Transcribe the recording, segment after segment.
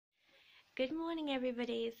Good morning,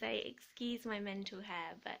 everybody. So excuse my mental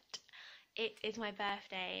hair, but it is my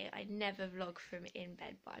birthday. I never vlog from in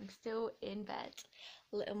bed, but I'm still in bed.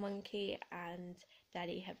 Little Monkey and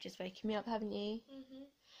Daddy have just woken me up, haven't you?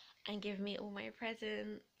 And given me all my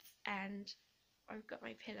presents, and I've got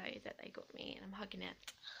my pillow that they got me and I'm hugging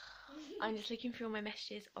it. I'm just looking through all my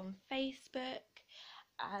messages on Facebook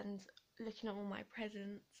and looking at all my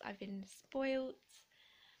presents. I've been spoilt.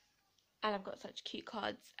 And I've got such cute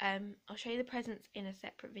cards. I'll show you the presents in a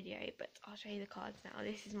separate video, but I'll show you the cards now.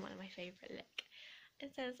 This is one of my favourite. Look,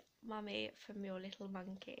 it says "Mummy from your little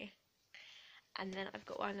monkey," and then I've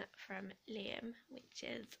got one from Liam, which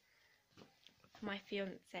is my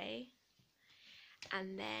fiance,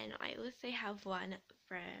 and then I also have one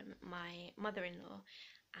from my mother-in-law,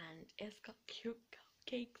 and it's got cute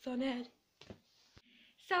cupcakes on it.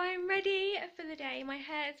 So I'm ready for the day. My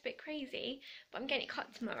hair is a bit crazy, but I'm getting it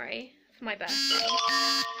cut tomorrow for my birthday.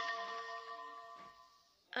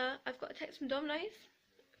 I've got a text from Domino's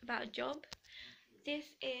about a job. This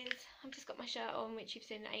is, I've just got my shirt on, which you've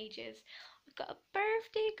seen in ages. I've got a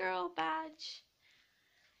birthday girl badge.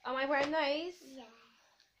 Am I wearing those? Yeah.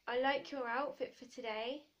 I like your outfit for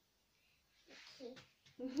today.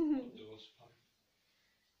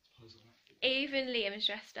 Even Liam's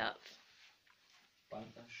dressed up.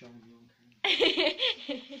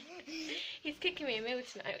 He's cooking me a meal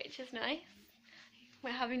tonight, which is nice.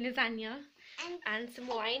 We're having lasagna and some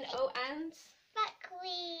wine. Oh, and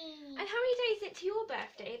buckwheat. And how many days is it to your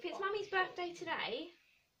birthday? If it's Mummy's birthday today,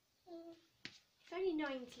 it's only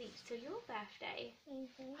 9 sleeps till your birthday.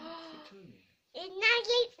 It's 9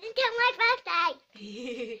 sleeps until my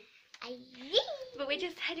birthday. But we're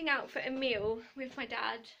just heading out for a meal with my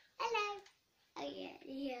dad. Hello. Oh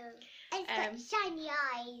yeah. It's got shiny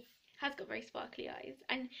eyes. Has got very sparkly eyes.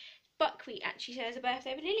 And buckwheat actually shares a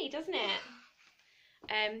birthday with Lily, doesn't it?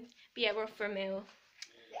 But yeah, we're off for a meal.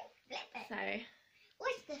 So.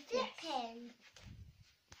 What's the flipping?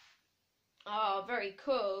 Yes. Oh, very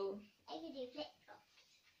cool. I can do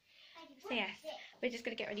flip-flops. So yes, we're just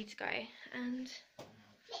going to get ready to go and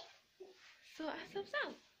sort ourselves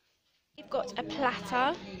out. We've got a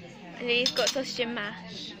platter, and Lily's got sausage and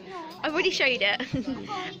mash. I've already showed it.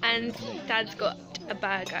 And Dad's got a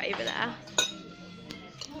burger over there.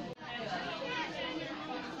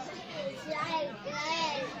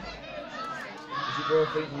 Is your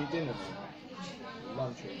birthday eating your dinner?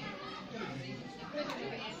 Lunch?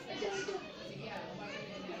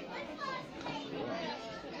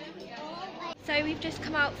 So we've just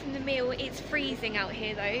come out from the meal. It's freezing out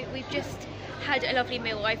here though. We've just had a lovely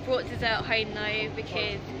meal. I brought dessert home though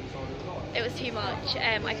because it was too much.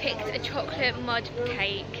 I picked a chocolate mud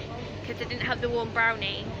cake because I didn't have the warm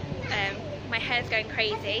brownie. My hair's going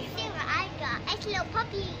crazy. See what I got? It's a little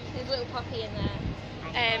puppy. There's a little puppy in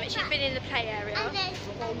there. She's been in the play area. And there's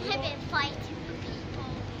him fighting with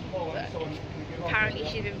people. But apparently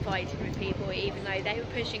she's been fighting with people even though they were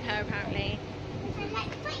pushing her apparently.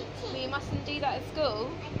 You mustn't do that at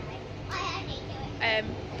school.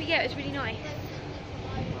 But yeah, it was really nice.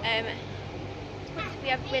 We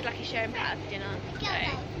had like a sharing platter for dinner.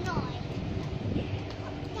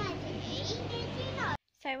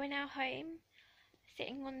 So we're now home,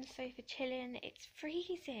 sitting on the sofa chilling. It's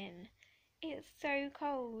freezing. It's so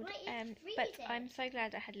cold. But I'm so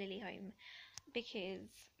glad I had Lily home because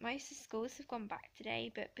most of the schools have gone back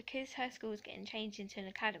today, but because her school's getting changed into an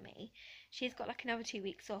academy, she's got like another 2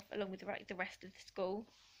 weeks off along with like the rest of the school.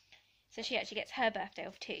 So she actually gets her birthday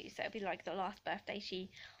off too, so it'll be like the last birthday she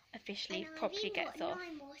officially properly gets off.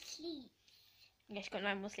 9 more sleeps. Yeah, she's got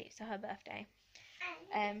 9 more sleeps to her birthday.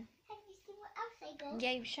 Have you seen what else I got?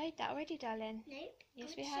 Yeah, you showed that already, darling. Nope.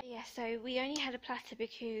 Yes, we have. Yeah, so we only had a platter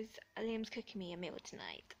because Liam's cooking me a meal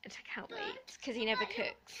tonight, and I can't wait because he never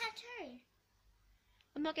cooks. Tattoo.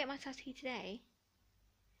 I'm not getting my tattoo today.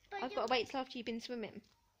 But I've got to wait till after you've been swimming.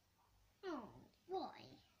 Oh, why?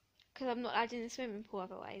 Because I'm not allowed in the swimming pool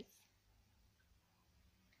otherwise.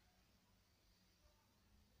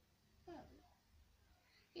 Oh.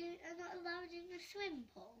 You are not allowed in the swimming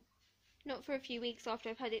pool? Not for a few weeks after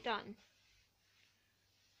I've had it done.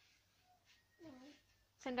 No.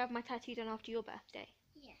 So I'm going to have my tattoo done after your birthday.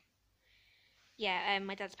 Yeah. Yeah,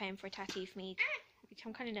 my dad's paying for a tattoo for me, which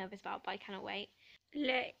I'm kind of nervous about, but I cannot wait.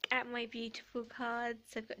 Look at my beautiful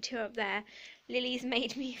cards. I've got 2 up there. Lily's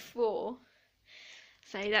made me 4.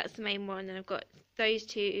 So that's the main one. And I've got those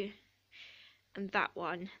 2 and that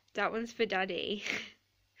one. That one's for Daddy.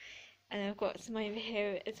 And I've got some over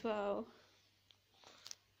here as well.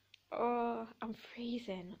 Oh, I'm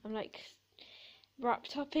freezing. I'm like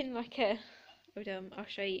wrapped up in like a... Hold on, I'll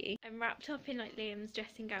show you. I'm wrapped up in like Liam's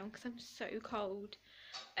dressing gown because I'm so cold.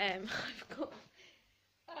 I've got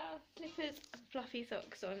slippers and fluffy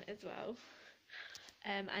socks on as well.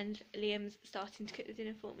 And Liam's starting to cook the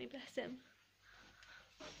dinner for me, bless him.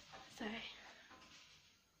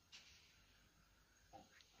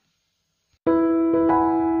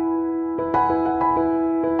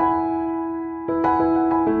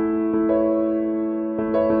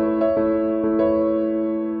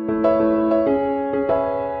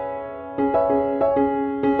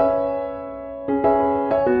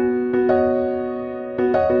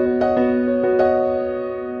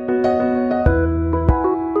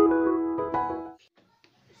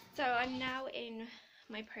 So I'm now in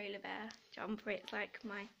my polar bear jumper. It's like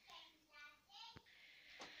my...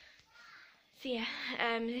 So yeah,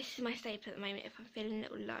 this is my staple at the moment if I'm feeling a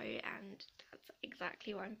little low, and that's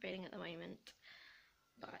exactly what I'm feeling at the moment.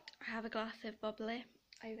 But I have a glass of bubbly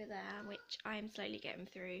over there, which I'm slowly getting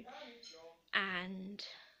through, and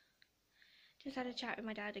just had a chat with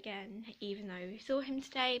my dad again, even though we saw him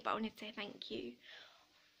today, but I wanted to say thank you.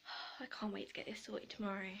 I can't wait to get this sorted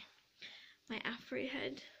tomorrow. My afro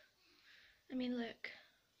head. I mean, look.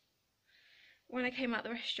 When I came out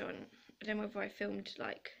the restaurant, I don't know whether I filmed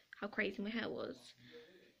like how crazy my hair was,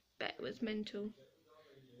 but it was mental.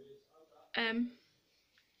 But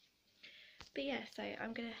yeah, so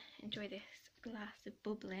I'm gonna enjoy this glass of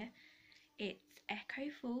bubbly. It's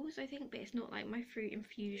Echo Falls, I think, but it's not like my fruit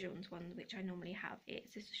infusions one, which I normally have.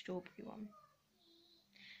 It's just a strawberry one,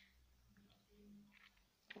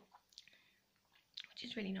 which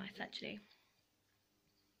is really nice actually.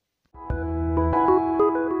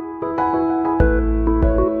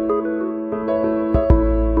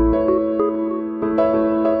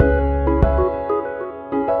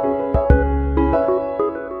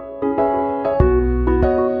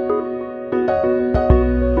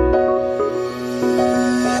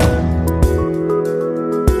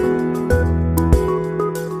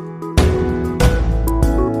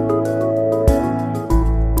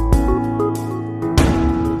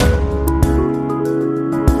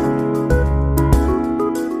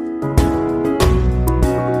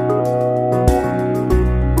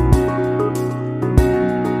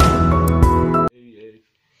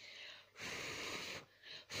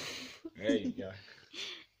 There you go.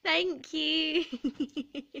 Thank you.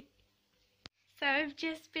 So I've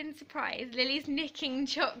just been surprised. Lily's nicking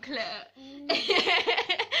chocolate.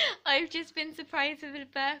 I've just been surprised with a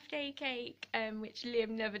birthday cake, which Liam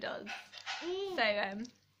never does. So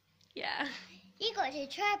yeah. You got to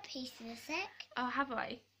try a piece in a sec. Oh, have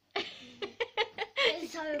I?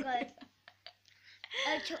 It's so good.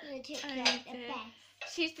 Oh, chocolate chip Oh, cake, the dear.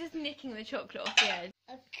 best. She's just nicking the chocolate off the edge.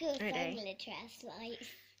 Of course, Ready? I'm going to try a slice.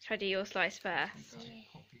 Try to do your slice first.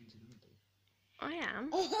 Yeah. I am.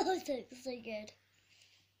 Oh, so good.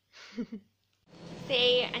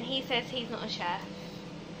 See, and he says he's not a chef.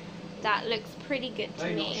 That looks pretty good to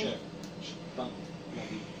Hey, not me. chef. Don't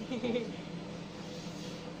bloody-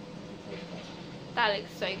 That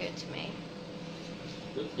looks so good to me.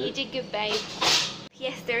 Good, You good. did good, babe.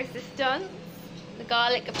 Yes, there is the stunt, the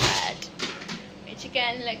garlic bread, which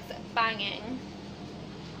again looks banging.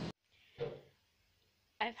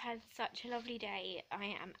 I've had such a lovely day.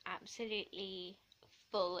 I am absolutely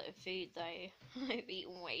full of food though. I've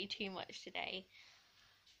eaten way too much today.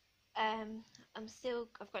 I've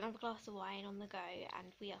got another glass of wine on the go,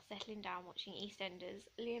 and we are settling down watching EastEnders.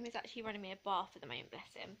 Liam is actually running me a bath at the moment,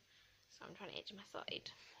 bless him. So I'm trying to itch my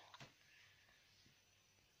side.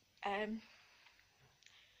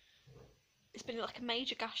 It's been like a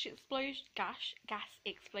major gas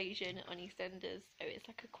explosion on EastEnders, so it's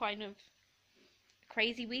like a kind of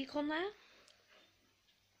crazy week on there.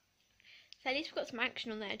 So at least we've got some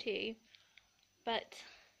action on there too. But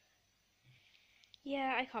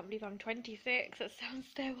yeah, I can't believe I'm 26. That sounds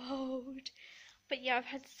so old. But yeah, I've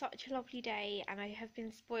had such a lovely day, and I have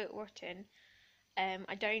been spoilt rotten.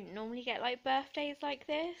 I don't normally get like birthdays like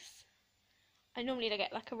this. I normally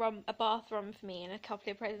get like a bath rum for me and a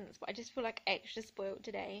couple of presents, but I just feel like extra spoilt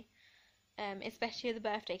today. Especially with the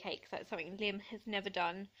birthday cake, 'cause that's something Liam has never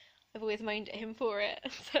done. I've always moaned at him for it,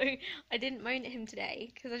 so I didn't moan at him today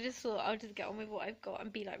because I just thought I'll just get on with what I've got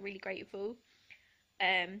and be like really grateful.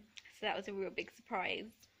 So that was a real big surprise,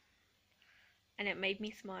 and it made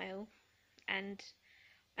me smile, and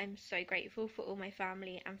I'm so grateful for all my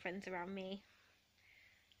family and friends around me.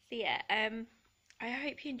 So yeah, I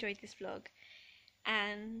hope you enjoyed this vlog,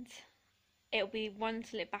 and it'll be one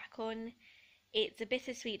to look back on. It's a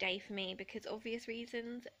bittersweet day for me because obvious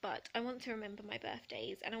reasons, but I want to remember my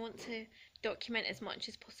birthdays and I want to document as much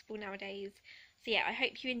as possible nowadays. So yeah, I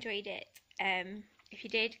hope you enjoyed it. If you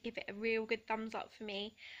did, give it a real good thumbs up for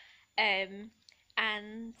me.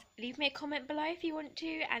 and leave me a comment below if you want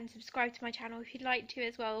to, and subscribe to my channel if you'd like to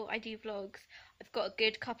as well. I do vlogs. I've got a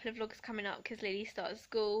good couple of vlogs coming up because Lily starts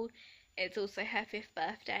school. It's also her 5th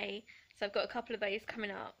birthday, so I've got a couple of those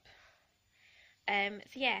coming up.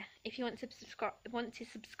 So yeah, if you want to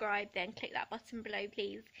subscribe, then click that button below,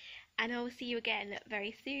 please, and I will see you again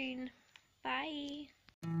very soon.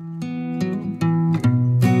 Bye.